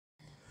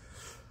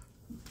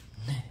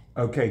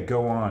Okay,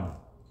 go on.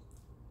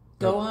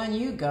 Go on,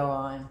 you go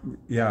on.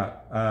 Yeah.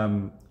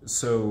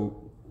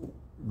 So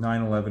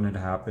 9/11 had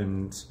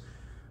happened,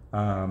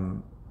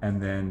 and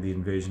then the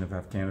invasion of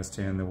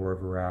Afghanistan, the war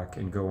of Iraq,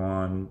 and go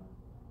on.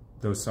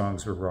 Those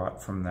songs were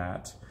wrought from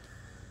that.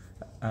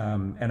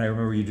 And I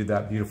remember you did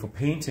that beautiful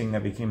painting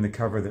that became the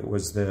cover that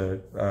was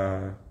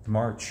the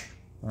march.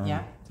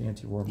 Yeah. The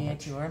anti-war march. The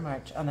anti-war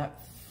march on that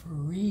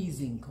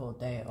freezing cold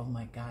day. Oh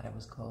my God, it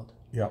was cold.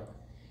 Yeah.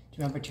 Do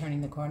you remember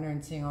turning the corner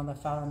and seeing all the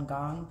Falun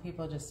Gong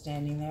people just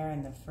standing there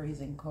in the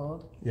freezing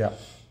cold? Yeah.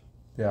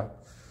 Yeah.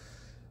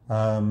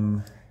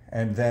 And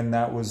then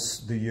that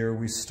was the year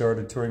we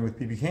started touring with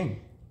B.B.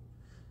 King.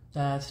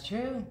 That's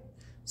true.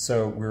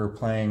 So we were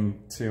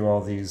playing to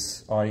all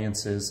these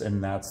audiences,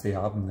 and that's the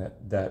album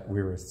that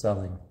we were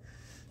selling.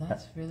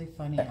 That's really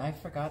funny. I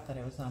forgot that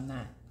it was on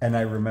that. And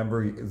I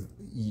remember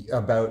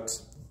about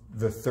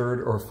the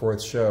third or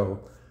fourth show,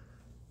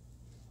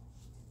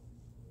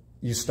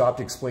 you stopped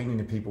explaining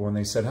to people when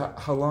they said,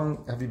 how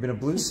long have you been a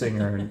blues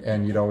singer?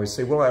 And you'd always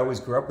say, well, I always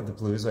grew up with the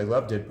blues. I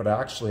loved it. But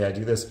actually, I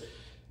do this,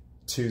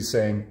 to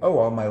saying, oh,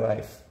 all my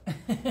life.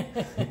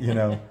 You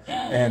know,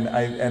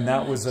 and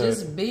that was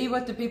just be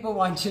what the people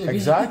want you to be.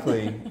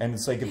 Exactly. And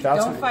it's like, if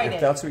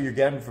that's what you're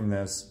getting from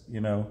this,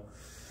 you know,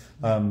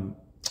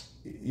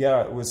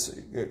 yeah, it was,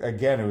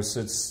 again,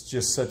 it's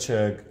just such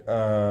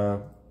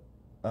a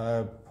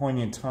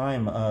poignant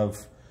time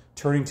of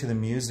turning to the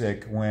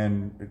music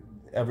when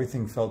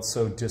everything felt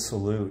so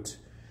dissolute.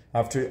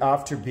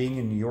 After being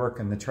in New York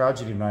and the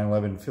tragedy of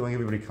 9/11, feeling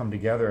everybody come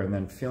together and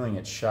then feeling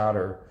it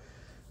shatter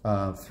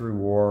through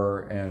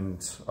war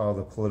and all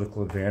the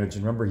political advantage.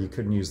 And remember, you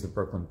couldn't use the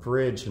Brooklyn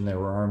Bridge, and there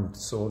were armed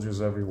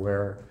soldiers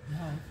everywhere.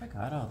 Yeah, I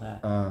forgot all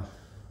that.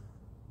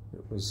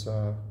 It was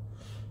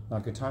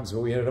not good times. But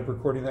we ended up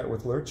recording that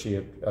with Lurchie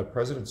at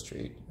President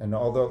Street, and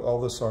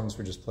all the songs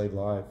were just played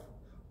live.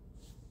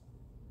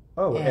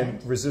 Oh,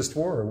 and Resist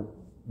War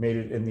made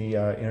it in the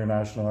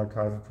International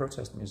Archive of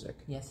Protest Music.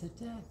 Yes, it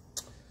did.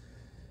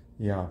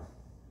 Yeah,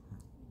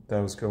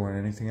 that was going.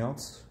 Anything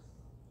else?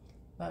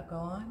 But go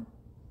on.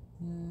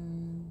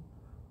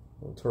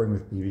 Well, touring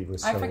with BB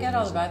was. I forget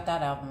all about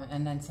that album,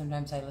 and then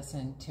sometimes I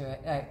listen to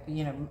it.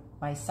 You know,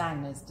 my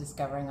son is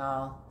discovering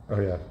all. Oh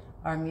yeah.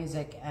 Our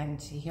music,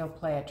 and he'll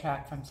play a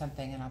track from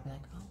something, and I'll be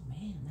like, "Oh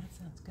man, that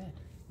sounds good."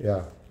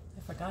 Yeah.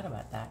 I forgot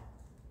about that.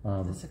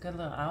 It's a good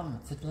little album.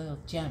 It's a little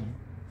gem.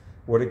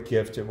 What a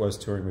gift it was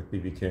touring with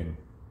BB King.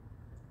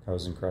 That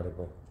was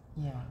incredible.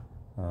 Yeah.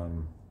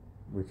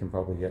 We can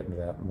probably get into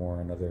that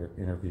more in other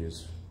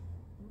interviews,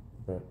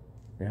 but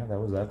yeah, that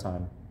was that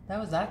time. That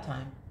was that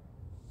time.